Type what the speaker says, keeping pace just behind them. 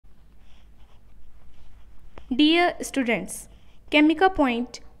Dear students, Chemica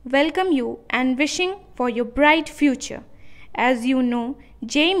Point welcome you and wishing for your bright future. As you know,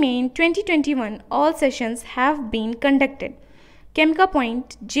 JEE Main 2021 all sessions have been conducted. Chemica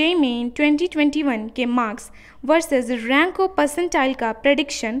Point JEE Main 2021 के marks versus rank और percentile का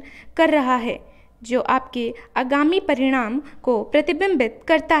prediction कर रहा है, जो आपके आगामी परिणाम को प्रतिबिंबित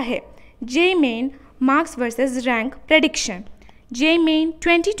करता है. JEE Main marks versus rank prediction. JEE Main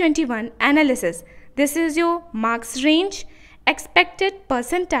 2021 analysis. This is your marks range, expected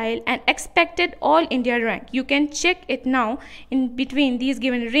percentile and expected all India rank. You can check it now in between these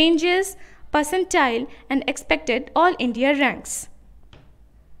given ranges, percentile and expected all India ranks.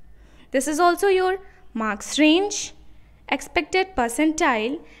 This is also your marks range, expected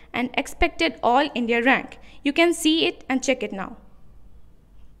percentile and expected all India rank. You can see it and check it now.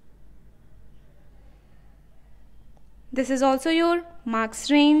 This is also your marks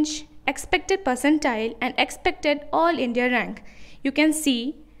range, expected percentile and expected all India rank. You can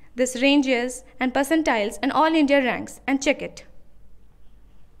see this ranges and percentiles and all India ranks and check it.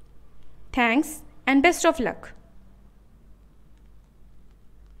 Thanks and best of luck.